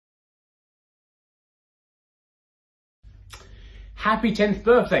Happy 10th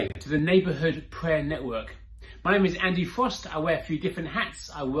birthday to the Neighbourhood Prayer Network. My name is Andy Frost. I wear a few different hats.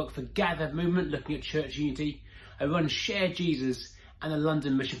 I work for Gather Movement, looking at church unity. I run Share Jesus and the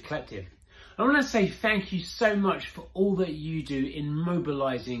London Mission Collective. I want to say thank you so much for all that you do in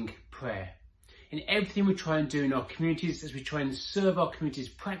mobilising prayer. In everything we try and do in our communities, as we try and serve our communities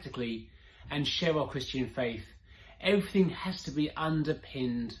practically and share our Christian faith, everything has to be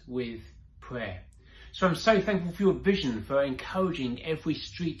underpinned with prayer. So I'm so thankful for your vision for encouraging every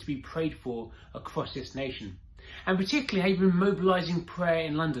street to be prayed for across this nation. And particularly how you've been mobilising prayer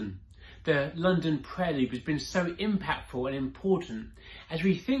in London. The London Prayer Loop has been so impactful and important as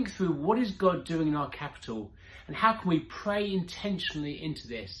we think through what is God doing in our capital and how can we pray intentionally into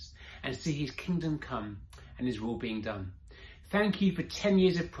this and see his kingdom come and his will being done. Thank you for 10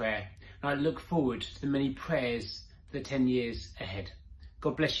 years of prayer, and I look forward to the many prayers for the 10 years ahead.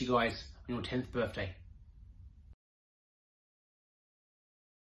 God bless you guys on your 10th birthday.